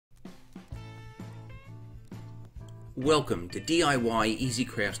Welcome to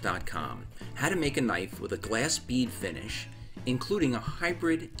DIYEasyCrafts.com. How to make a knife with a glass bead finish, including a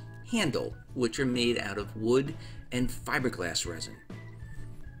hybrid handle, which are made out of wood and fiberglass resin.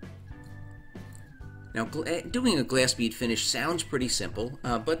 Now, doing a glass bead finish sounds pretty simple,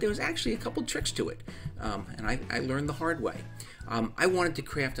 but there's actually a couple tricks to it, and I learned the hard way. I wanted to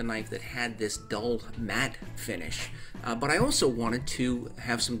craft a knife that had this dull matte finish, but I also wanted to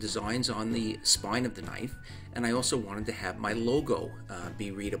have some designs on the spine of the knife, and I also wanted to have my logo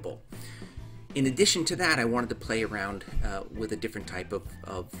be readable. In addition to that, I wanted to play around with a different type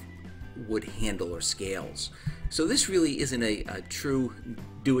of wood handle or scales. So this really isn't a true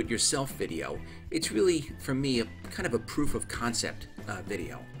do-it-yourself video. It's really, for me, a kind of a proof of concept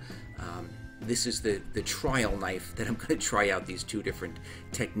video. This is the trial knife that I'm going to try out these two different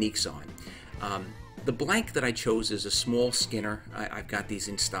techniques on. The blank that I chose is a small Skinner. I've got these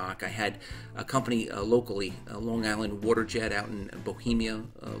in stock. I had a company locally, Long Island Waterjet out in Bohemia,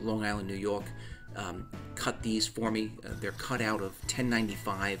 Long Island, New York, cut these for me. They're cut out of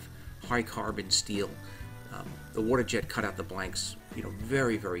 1095 high carbon steel. The Waterjet cut out the blanks,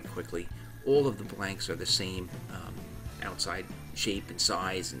 very, very quickly. All of the blanks are the same outside shape and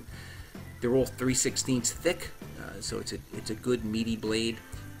size, and they're all 3/16 thick, so it's a good meaty blade.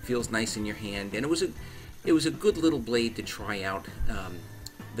 Feels nice in your hand, and it was a good little blade to try out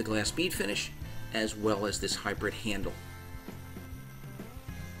the glass bead finish as well as this hybrid handle.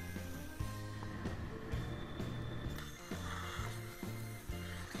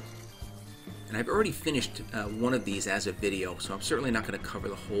 And I've already finished one of these as a video, so I'm certainly not going to cover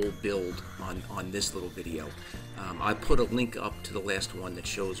the whole build on this little video. I put a link up to the last one that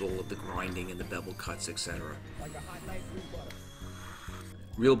shows all of the grinding and the bevel cuts, etc.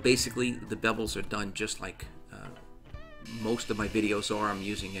 Real basically, the bevels are done just like most of my videos are. I'm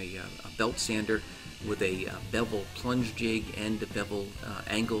using a belt sander with a bevel plunge jig and a bevel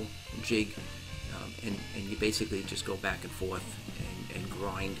angle jig, and you basically just go back and forth and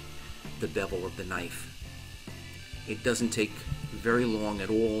grind the bevel of the knife. It doesn't take very long at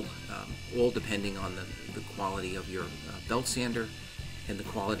all depending on the quality of your belt sander and the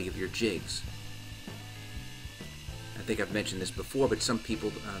quality of your jigs. I think I've mentioned this before, but some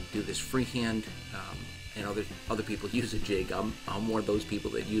people do this freehand, and other people use a jig. I'm one of those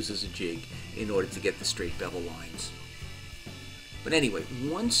people that uses a jig in order to get the straight bevel lines. But anyway,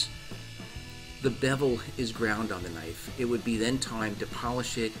 once the bevel is ground on the knife, it would be then time to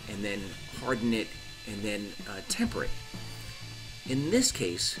polish it and then harden it and then temper it. In this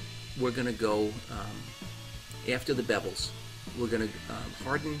case, we're going to go after the bevels. We're going to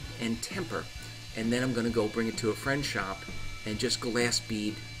harden and temper, and then I'm going to go bring it to a friend's shop and just glass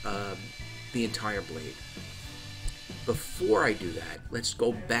bead the entire blade. Before I do that, let's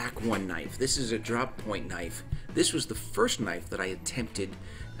go back one knife. This is a drop point knife. This was the first knife that I attempted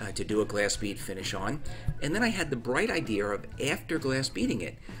to do a glass bead finish on, and then I had the bright idea of, after glass beading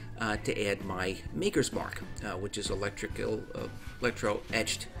it, to add my maker's mark, which is electro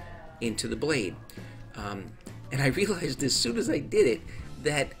etched into the blade. And I realized as soon as I did it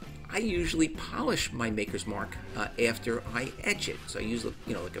that I usually polish my maker's mark after I etch it. So I use like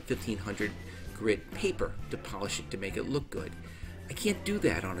a 1500 grit paper to polish it to make it look good. I can't do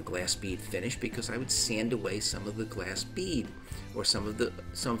that on a glass bead finish because I would sand away some of the glass bead or some of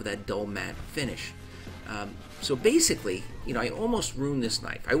that dull matte finish. So basically, I almost ruined this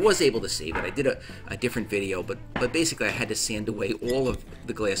knife. I was able to save it. I did a different video, but basically I had to sand away all of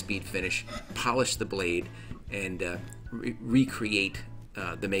the glass bead finish, polish the blade, and recreate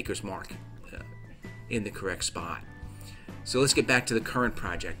the maker's mark in the correct spot. So let's get back to the current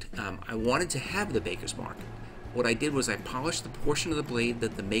project. I wanted to have the maker's mark. What I did was I polished the portion of the blade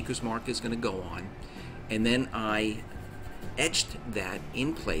that the maker's mark is going to go on, and then I etched that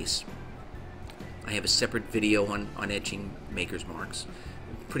in place. I have a separate video on etching maker's marks.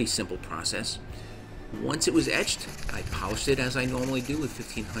 Pretty simple process. Once it was etched, I polished it as I normally do with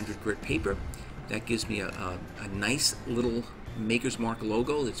 1500 grit paper. That gives me a nice little maker's mark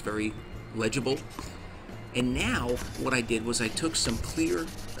logo that's very legible. And now what I did was I took some clear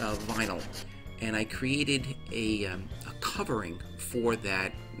vinyl and I created a covering for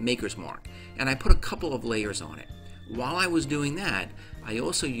that maker's mark, and I put a couple of layers on it. While I was doing that, I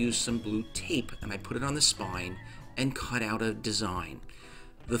also used some blue tape and I put it on the spine and cut out a design.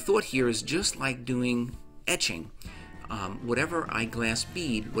 The thought here is, just like doing etching, whatever I glass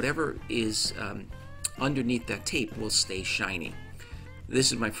bead, whatever is underneath that tape will stay shiny.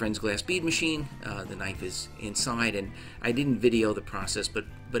 This is my friend's glass bead machine. The knife is inside, and I didn't video the process, but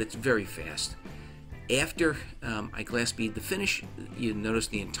it's very fast. After I glass bead the finish, you notice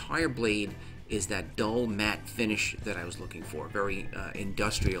the entire blade is that dull matte finish that I was looking for, very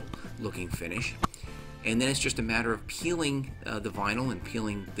industrial looking finish. And then it's just a matter of peeling the vinyl and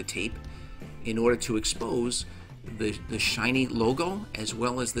peeling the tape in order to expose the shiny logo as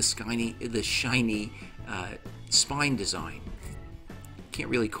well as the shiny spine design. Can't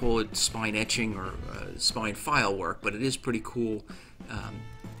really call it spine etching or spine file work, but it is pretty cool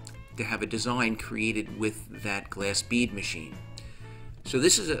to have a design created with that glass bead machine. So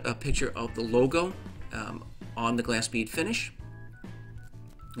this is a picture of the logo on the glass bead finish. I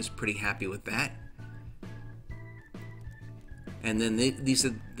was pretty happy with that. And then these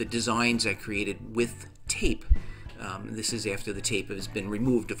are the designs I created with tape. This is after the tape has been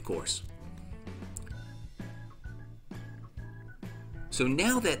removed, of course. So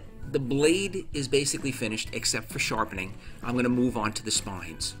now that the blade is basically finished, except for sharpening, I'm going to move on to the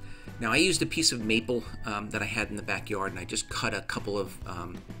spines. Now I used a piece of maple that I had in the backyard, and I just cut a couple of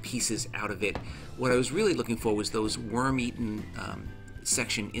pieces out of it. What I was really looking for was those worm-eaten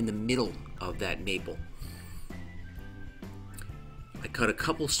section in the middle of that maple. I cut a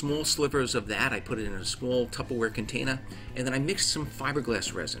couple small slivers of that. I put it in a small Tupperware container, and then I mixed some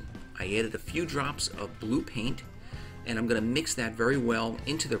fiberglass resin. I added a few drops of blue paint, and I'm going to mix that very well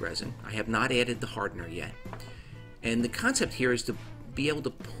into the resin. I have not added the hardener yet. And the concept here is to be able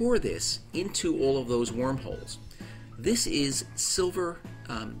to pour this into all of those wormholes. This is silver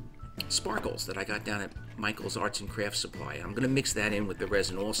sparkles that I got down at Michael's Arts and Crafts Supply. I'm going to mix that in with the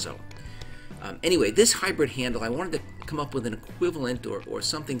resin also. Anyway, this hybrid handle, I wanted to come up with an equivalent or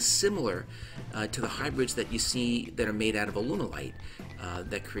something similar to the hybrids that you see that are made out of alumilite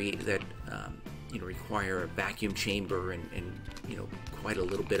that require a vacuum chamber and quite a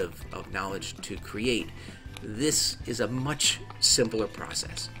little bit of knowledge to create. This is a much simpler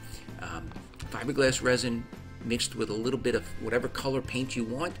process. Fiberglass resin mixed with a little bit of whatever color paint you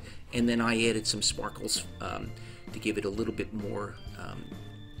want, and then I added some sparkles to give it a little bit more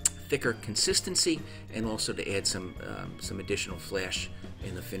thicker consistency, and also to add some additional flash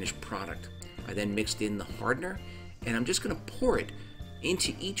in the finished product. I then mixed in the hardener, and I'm just going to pour it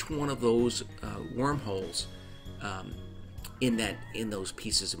into each one of those wormholes in those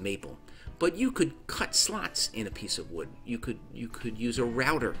pieces of maple. But you could cut slots in a piece of wood. You could use a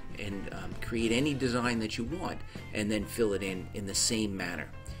router and create any design that you want, and then fill it in the same manner.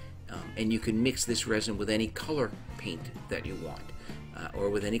 And you can mix this resin with any color paint that you want,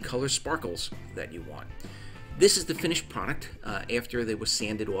 or with any color sparkles that you want. This is the finished product after they were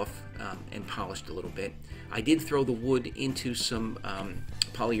sanded off and polished a little bit. I did throw the wood into some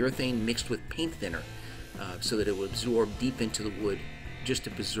polyurethane mixed with paint thinner so that it would absorb deep into the wood, just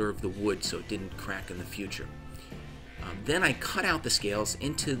to preserve the wood so it didn't crack in the future. Then I cut out the scales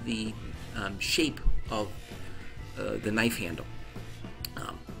into the shape of the knife handle.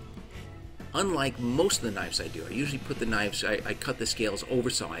 Unlike most of the knives I do, I usually put the knives, I cut the scales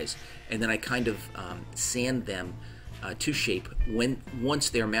oversized, and then I kind of sand them to shape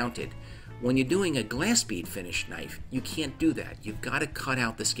once they're mounted. When you're doing a glass bead finish knife, you can't do that. You've got to cut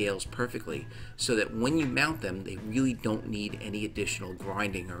out the scales perfectly so that when you mount them, they really don't need any additional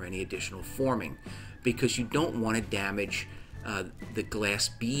grinding or any additional forming, because you don't want to damage the glass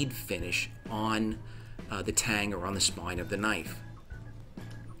bead finish on the tang or on the spine of the knife.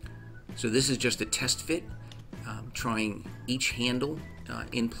 So this is just a test fit, trying each handle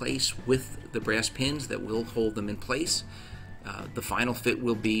in place with the brass pins that will hold them in place. The final fit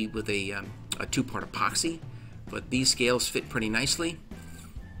will be with a two-part epoxy, but these scales fit pretty nicely.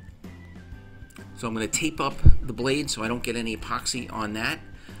 So I'm going to tape up the blade so I don't get any epoxy on that.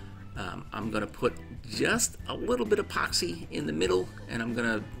 I'm going to put just a little bit of epoxy in the middle, and I'm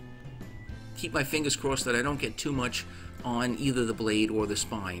going to keep my fingers crossed that I don't get too much on either the blade or the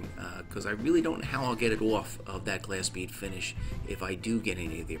spine, because I really don't know how I'll get it off of that glass bead finish if I do get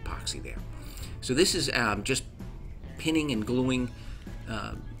any of the epoxy there. So this is just pinning and gluing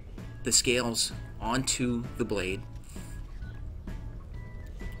the scales onto the blade.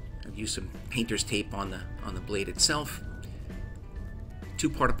 I've used some painter's tape on the blade itself.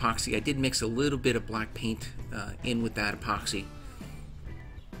 Two-part epoxy. I did mix a little bit of black paint in with that epoxy.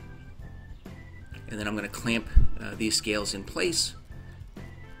 And then I'm going to clamp these scales in place,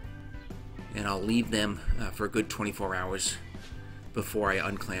 and I'll leave them for a good 24 hours before I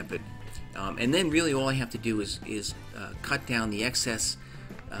unclamp it. And then really all I have to do is cut down the excess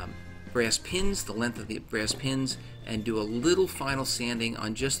brass pins, the length of the brass pins, and do a little final sanding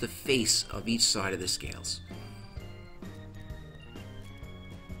on just the face of each side of the scales.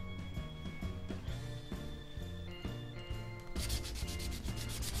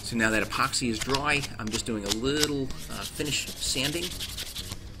 So now that epoxy is dry, I'm just doing a little finish sanding.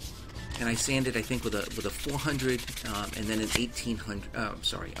 And I sanded, I think, with a 400 and then an 1800. A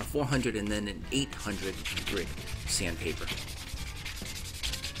 400 and then an 800 grit sandpaper.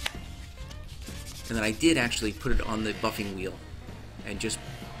 And then I did actually put it on the buffing wheel and just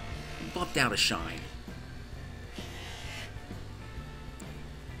buffed out a shine.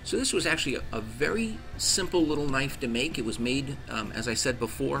 So this was actually a very simple little knife to make. It was made, as I said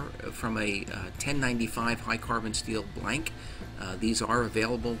before, from a 1095 high carbon steel blank. These are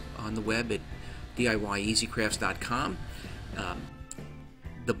available on the web at DIYEasyCrafts.com.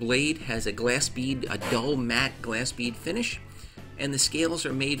 The blade has a glass bead, a dull matte glass bead finish, and the scales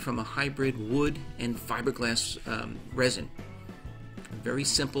are made from a hybrid wood and fiberglass resin. Very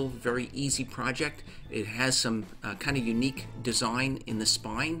simple, very easy project. It has some kind of unique design in the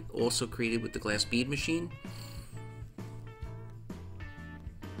spine, also created with the glass bead machine.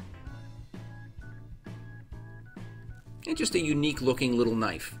 And just a unique looking little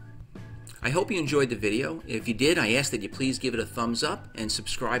knife. I hope you enjoyed the video. If you did, I ask that you please give it a thumbs up and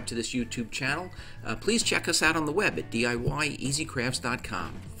subscribe to this YouTube channel. Please check us out on the web at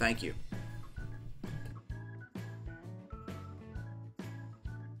DIYEasyCrafts.com. Thank you.